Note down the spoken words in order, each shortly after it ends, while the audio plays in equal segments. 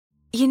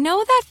You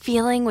know that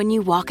feeling when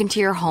you walk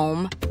into your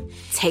home,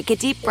 take a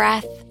deep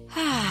breath,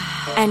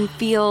 and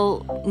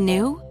feel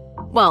new?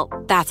 Well,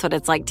 that's what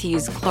it's like to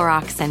use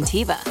Clorox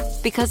Scentiva.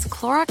 Because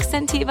Clorox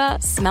Scentiva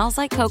smells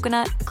like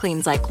coconut,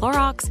 cleans like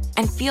Clorox,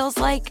 and feels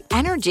like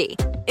energy.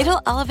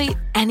 It'll elevate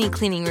any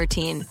cleaning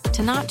routine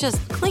to not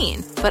just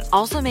clean, but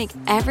also make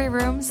every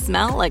room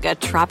smell like a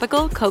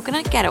tropical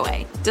coconut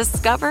getaway.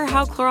 Discover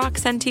how Clorox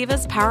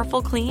Scentiva's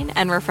powerful clean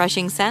and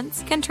refreshing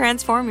scents can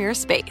transform your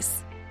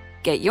space.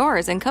 Get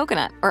yours in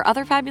coconut or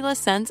other fabulous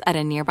scents at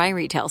a nearby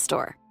retail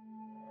store.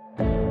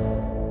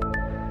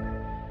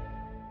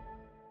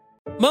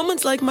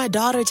 Moments like my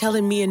daughter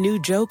telling me a new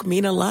joke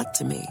mean a lot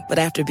to me. But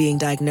after being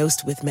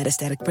diagnosed with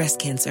metastatic breast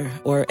cancer,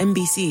 or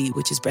MBC,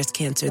 which is breast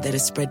cancer that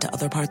is spread to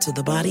other parts of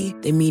the body,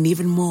 they mean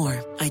even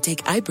more. I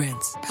take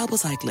Ibrance,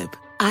 palbociclib.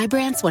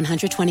 Ibrance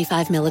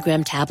 125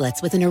 milligram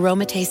tablets with an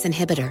aromatase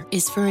inhibitor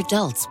is for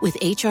adults with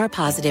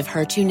HR-positive,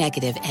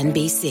 HER2-negative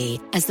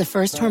MBC as the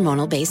first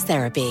hormonal-based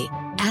therapy.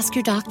 Ask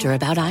your doctor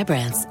about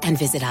Ibrance and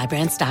visit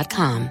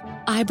Ibrance.com.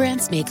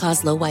 Ibrance may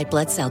cause low white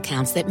blood cell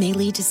counts that may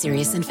lead to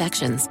serious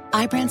infections.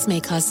 Ibrance may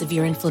cause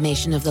severe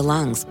inflammation of the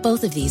lungs.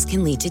 Both of these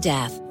can lead to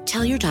death.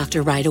 Tell your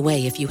doctor right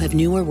away if you have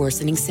new or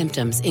worsening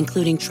symptoms,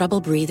 including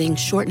trouble breathing,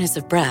 shortness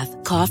of breath,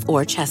 cough,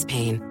 or chest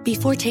pain.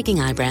 Before taking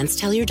Ibrance,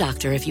 tell your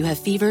doctor if you have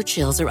fever,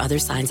 chills, or other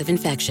signs of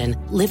infection,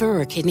 liver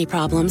or kidney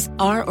problems,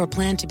 are or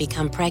plan to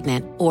become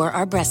pregnant, or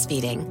are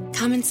breastfeeding.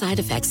 Common side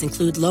effects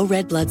include low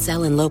red blood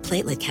cell and low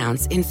platelet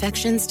counts,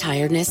 infections,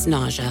 tiredness,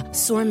 nausea,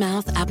 sore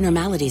mouth,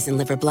 abnormalities in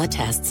liver blood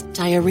tests,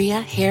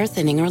 diarrhea, hair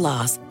thinning or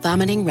loss,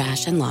 vomiting,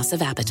 rash, and loss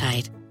of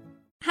appetite.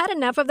 Had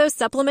enough of those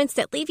supplements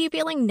that leave you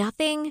feeling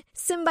nothing?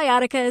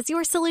 Symbiotica is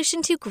your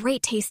solution to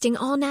great-tasting,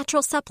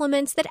 all-natural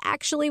supplements that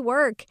actually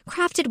work.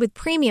 Crafted with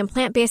premium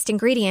plant-based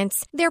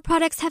ingredients, their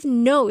products have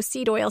no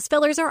seed oils,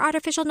 fillers, or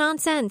artificial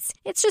nonsense.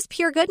 It's just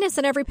pure goodness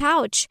in every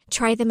pouch.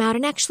 Try them out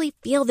and actually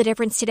feel the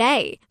difference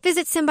today.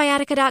 Visit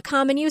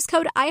Symbiotica.com and use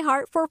code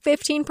IHEART for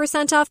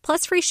 15% off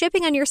plus free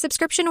shipping on your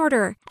subscription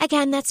order.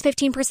 Again, that's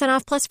 15%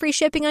 off plus free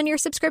shipping on your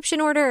subscription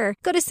order.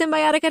 Go to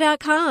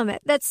Symbiotica.com.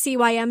 That's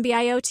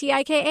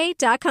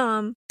Symbiotika.com.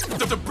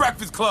 The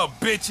Breakfast Club,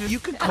 bitches. You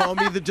can call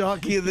me the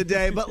donkey of the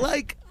day, but,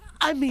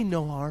 I mean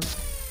no harm.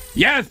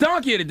 Yes,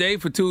 donkey of the day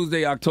for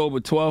Tuesday, October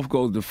 12th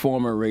goes to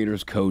former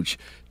Raiders coach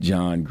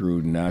John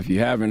Gruden. Now, if you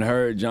haven't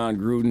heard, John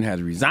Gruden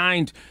has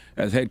resigned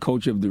as head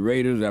coach of the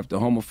Raiders after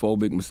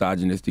homophobic,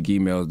 misogynistic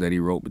emails that he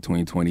wrote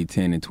between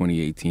 2010 and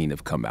 2018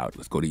 have come out.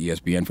 Let's go to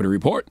ESPN for the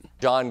report.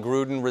 John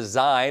Gruden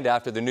resigned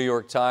after the New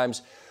York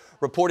Times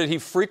reported he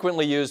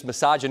frequently used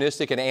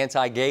misogynistic and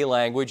anti-gay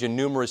language in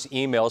numerous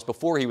emails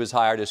before he was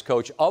hired as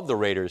coach of the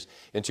Raiders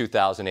in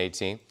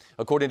 2018.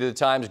 According to the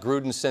Times,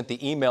 Gruden sent the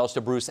emails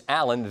to Bruce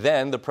Allen,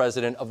 then the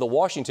president of the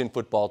Washington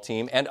football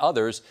team, and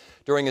others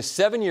during a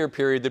 7-year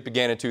period that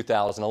began in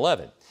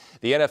 2011.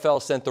 The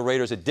NFL sent the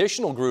Raiders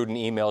additional Gruden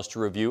emails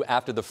to review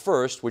after the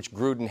first, which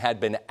Gruden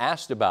had been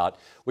asked about,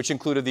 which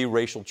included the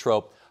racial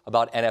trope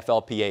about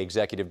NFLPA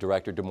Executive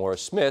Director DeMaurice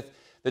Smith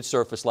that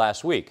surfaced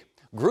last week.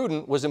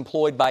 Gruden was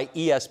employed by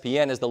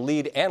ESPN as the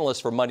lead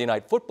analyst for Monday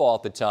Night Football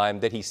at the time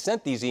that he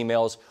sent these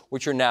emails,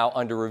 which are now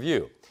under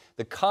review.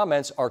 The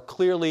comments are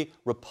clearly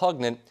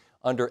repugnant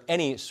under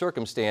any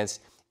circumstance,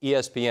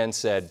 ESPN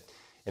said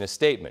in a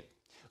statement.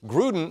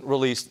 Gruden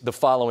released the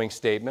following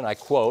statement, I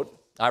quote,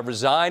 "I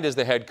resigned as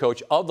the head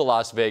coach of the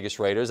Las Vegas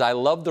Raiders. I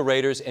love the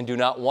Raiders and do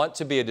not want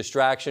to be a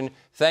distraction.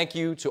 Thank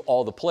you to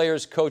all the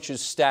players,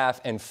 coaches, staff,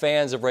 and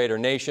fans of Raider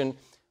Nation.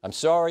 I'm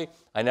sorry,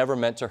 I never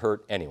meant to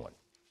hurt anyone."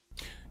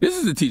 This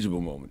is a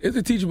teachable moment. It's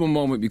a teachable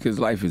moment because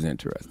life is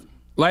interesting.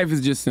 Life is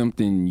just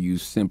something you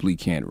simply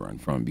can't run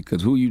from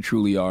because who you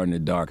truly are in the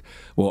dark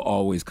will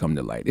always come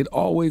to light. It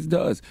always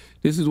does.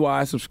 This is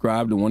why I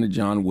subscribe to one of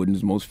John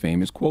Wooden's most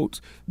famous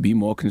quotes. Be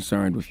more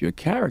concerned with your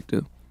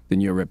character than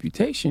your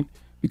reputation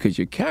because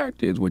your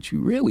character is what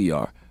you really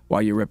are,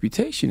 while your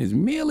reputation is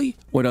merely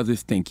what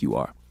others think you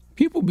are.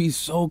 People be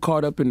so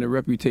caught up in the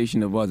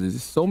reputation of others.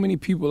 There's so many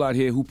people out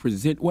here who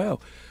present well,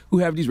 who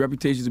have these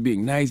reputations of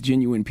being nice,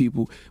 genuine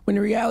people, when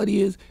the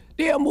reality is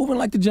they are moving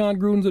like the John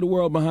Grudens of the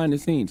world behind the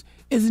scenes.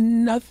 It's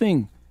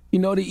nothing,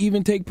 to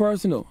even take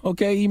personal,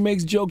 okay? He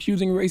makes jokes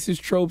using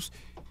racist tropes.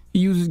 He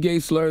uses gay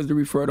slurs to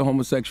refer to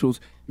homosexuals.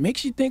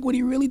 Makes you think what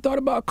he really thought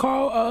about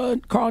Carl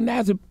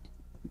Nassib.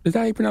 Is that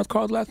how you pronounce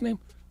Carl's last name?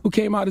 Who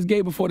came out as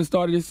gay before the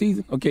start of the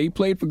season. Okay, he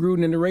played for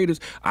Gruden and the Raiders.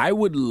 I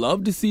would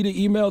love to see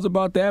the emails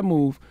about that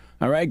move.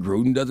 All right,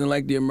 Gruden doesn't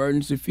like the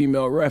emergence of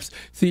female refs.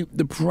 See,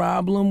 the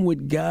problem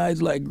with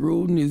guys like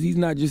Gruden is he's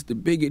not just a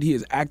bigot, he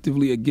is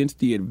actively against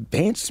the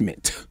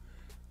advancement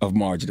of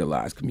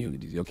marginalized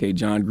communities. Okay,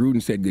 John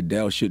Gruden said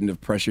Goodell shouldn't have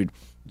pressured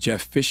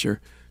Jeff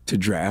Fisher to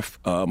draft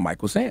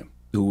Michael Sam,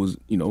 who was,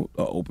 an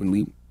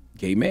openly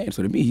gay man.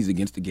 So to me, he's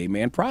against the gay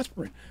man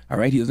prospering. All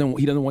right, he doesn't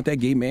want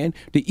that gay man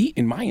to eat,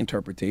 in my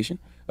interpretation.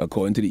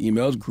 According to the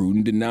emails,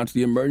 Gruden denounced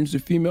the emergence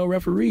of female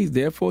referees.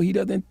 Therefore, he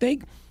doesn't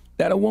think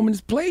that a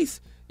woman's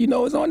place,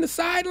 is on the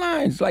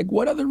sidelines. Like,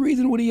 what other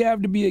reason would he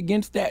have to be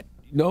against that,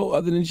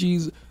 other than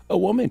she's a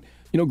woman?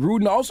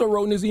 Gruden also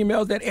wrote in his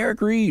emails that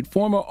Eric Reid,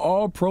 former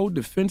All-Pro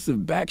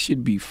defensive back,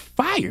 should be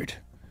fired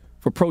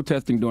for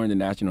protesting during the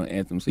national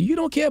anthem. So you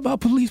don't care about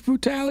police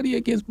brutality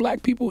against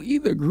black people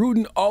either.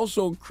 Gruden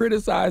also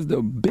criticized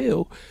a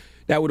bill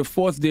that would have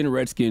forced the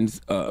Redskins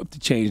to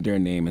change their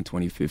name in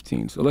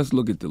 2015. So let's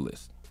look at the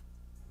list.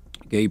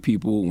 Gay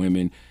people,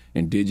 women,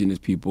 indigenous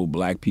people,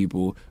 black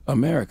people,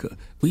 America.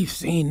 We've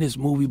seen this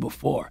movie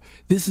before.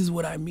 This is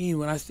what I mean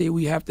when I say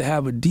we have to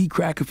have a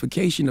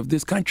decrackification of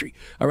this country,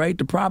 all right?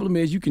 The problem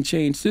is you can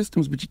change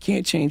systems, but you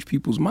can't change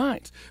people's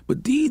minds.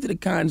 But these are the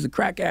kinds of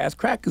crack-ass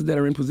crackers that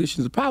are in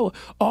positions of power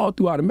all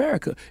throughout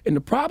America. And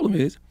the problem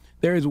is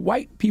there is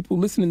white people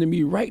listening to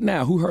me right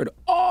now who heard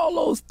all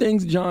those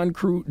things John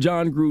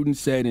Gruden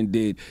said and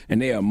did,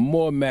 and they are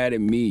more mad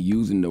at me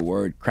using the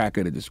word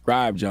cracker to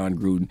describe John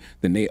Gruden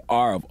than they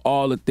are of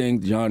all the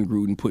things John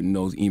Gruden put in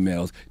those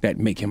emails that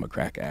make him a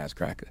cracker-ass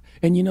cracker.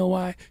 And you know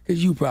why?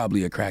 Because you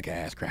probably a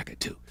cracker-ass cracker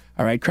too.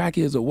 All right, cracker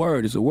is a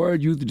word. It's a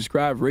word used to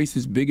describe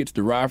racist bigots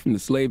derived from the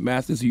slave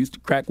masters who used to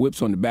crack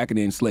whips on the back of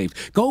the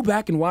enslaved. Go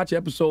back and watch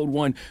episode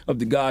 1 of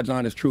The God's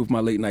Honest Truth,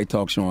 my late-night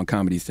talk show on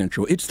Comedy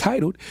Central. It's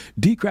titled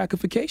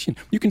Decrackification.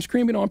 You can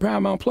stream it on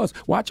Paramount Plus,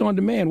 watch on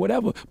demand,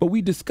 whatever. But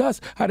we discuss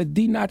how the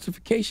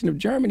denazification of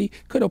Germany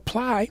could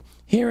apply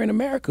here in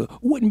America.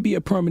 Wouldn't be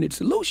a permanent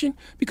solution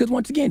because,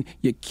 once again,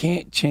 you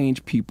can't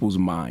change people's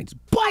minds.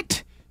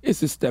 But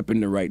it's a step in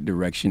the right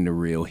direction to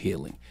real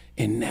healing.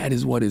 And that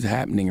is what is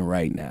happening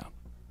right now.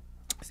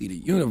 See, the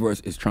universe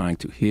is trying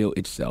to heal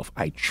itself.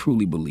 I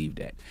truly believe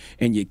that.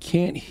 And you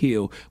can't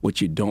heal what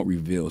you don't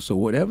reveal. So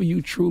whatever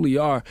you truly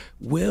are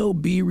will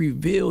be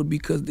revealed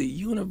because the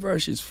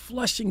universe is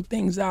flushing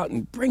things out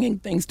and bringing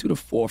things to the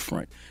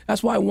forefront.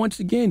 That's why, once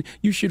again,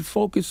 you should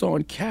focus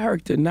on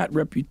character, not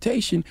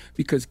reputation,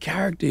 because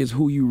character is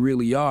who you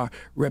really are.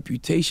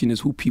 Reputation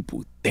is who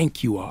people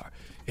think you are.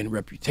 And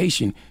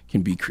reputation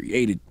can be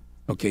created,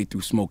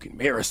 through smoke and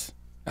mirrors.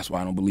 That's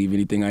why I don't believe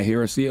anything I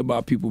hear or see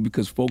about people,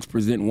 because folks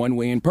present one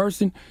way in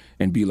person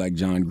and be like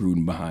John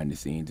Gruden behind the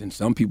scenes. And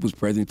some people's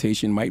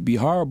presentation might be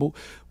horrible,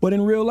 but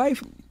in real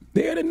life,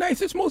 they're the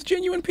nicest, most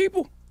genuine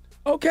people,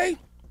 okay?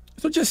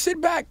 So just sit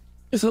back.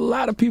 There's a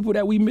lot of people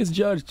that we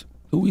misjudged,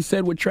 who we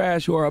said were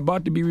trash, who are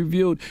about to be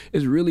revealed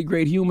as really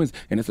great humans.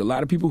 And it's a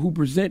lot of people who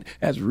present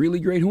as really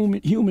great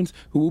humans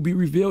who will be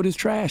revealed as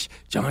trash.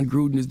 John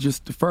Gruden is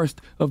just the first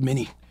of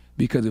many,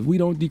 because if we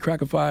don't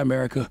decrackify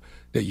America,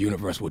 the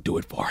universe will do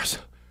it for us.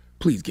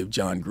 Please give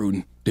John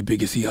Gruden the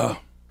biggest hee-haw.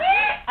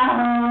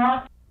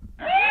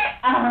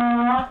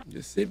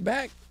 Just sit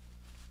back.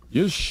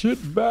 Just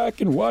sit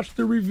back and watch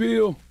the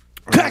reveal.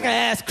 Cracker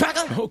ass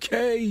cracker.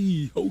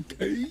 Okay.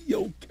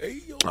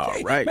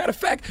 All right. Matter of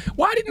fact,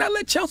 why didn't I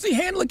let Chelsea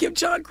Handler give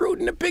John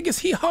Gruden the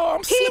biggest hee-haw?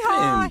 I'm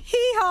slipping.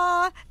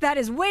 Hee-haw. That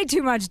is way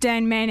too much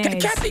Dan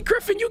mayonnaise. Kathy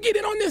Griffin, you get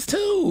in on this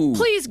too.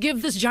 Please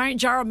give this giant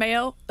jar of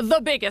mayo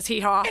the biggest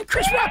hee-haw. And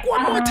Chris Rock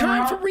one more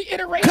time for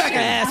reiteration. Cracker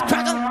ass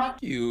cracker.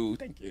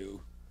 Thank you.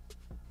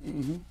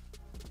 Mm-hmm.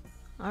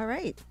 All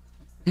right.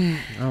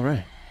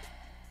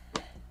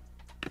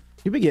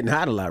 You've been getting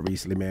hot a lot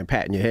recently, man.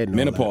 Patting your head. And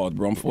Menopause,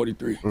 bro. I'm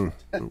 43.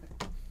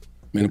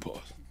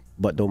 Menopause.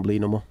 Butt don't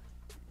bleed no more.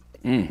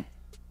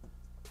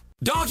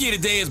 Donkey of the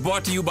Day is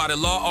brought to you by the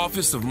law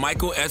office of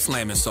Michael S.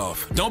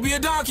 Lamonsoff. Don't be a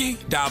donkey.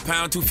 Dial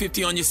pound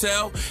 250 on your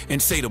cell and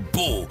say the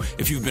bull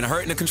if you've been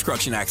hurt in a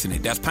construction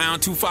accident. That's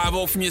pound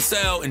 250 from your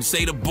cell and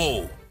say the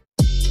bull.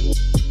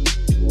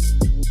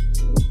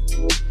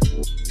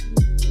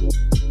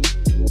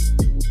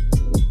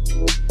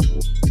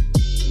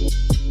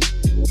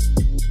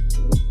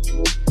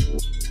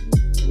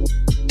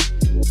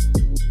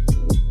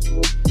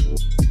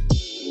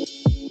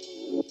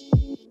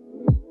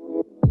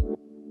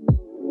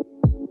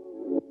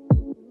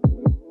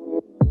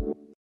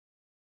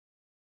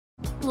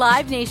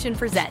 Live Nation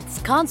presents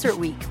Concert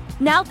Week.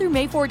 Now through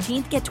May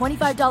 14th, get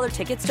 $25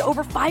 tickets to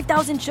over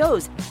 5,000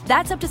 shows.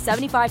 That's up to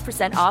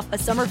 75% off a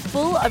summer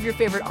full of your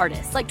favorite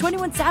artists like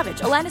 21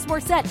 Savage, Alanis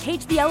Morissette,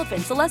 Cage the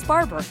Elephant, Celeste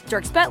Barber,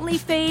 Dierks Bentley,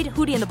 Fade,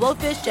 Hootie and the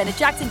Blowfish, Janet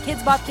Jackson,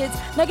 Kidz Bop Kids,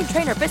 Meghan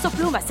Trainor, Peso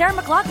Pluma, Sarah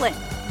McLachlan.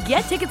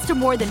 Get tickets to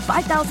more than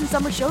 5,000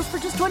 summer shows for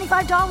just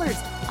 $25.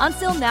 On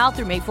sale now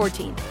through May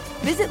 14th.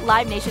 Visit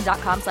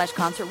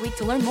LiveNation.com/Concert Week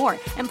to learn more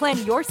and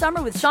plan your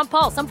summer with Sean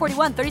Paul, Sum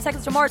 41, 30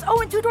 Seconds to Mars,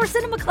 and Two Door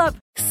Cinema Club.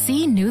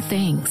 See new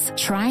things.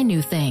 Try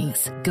new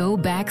things. Go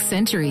back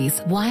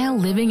centuries while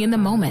living in the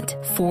moment.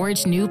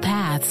 Forge new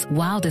paths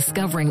while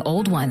discovering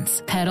old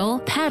ones. Pedal,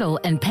 paddle,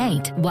 and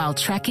paint while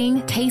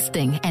trekking,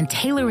 tasting, and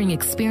tailoring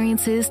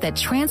experiences that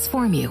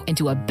transform you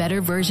into a better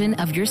version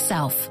of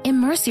yourself.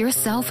 Immerse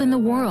yourself in the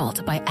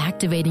world by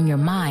activating your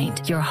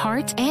mind, your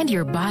heart, and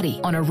your body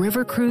on a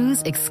river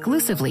cruise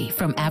exclusively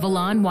from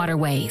Avalon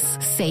Waterways.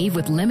 Save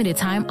with limited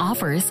time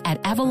offers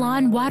at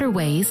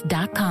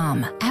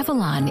AvalonWaterways.com.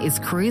 Avalon is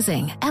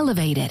cruising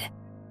elevated.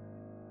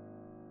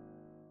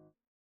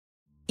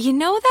 You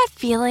know that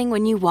feeling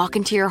when you walk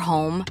into your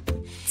home,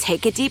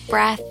 take a deep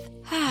breath,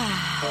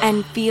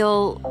 and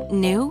feel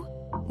new?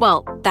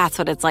 Well, that's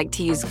what it's like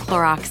to use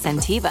Clorox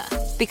Scentiva.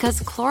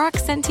 Because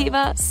Clorox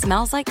Scentiva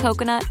smells like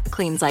coconut,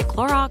 cleans like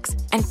Clorox,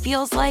 and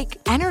feels like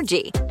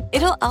energy.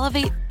 It'll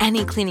elevate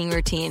any cleaning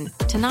routine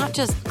to not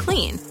just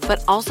clean,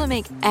 but also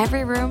make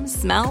every room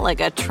smell like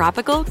a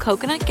tropical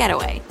coconut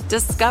getaway.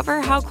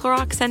 Discover how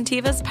Clorox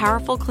Scentiva's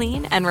powerful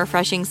clean and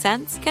refreshing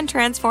scents can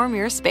transform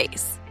your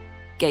space.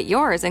 Get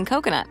yours in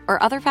coconut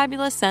or other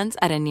fabulous scents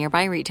at a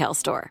nearby retail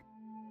store.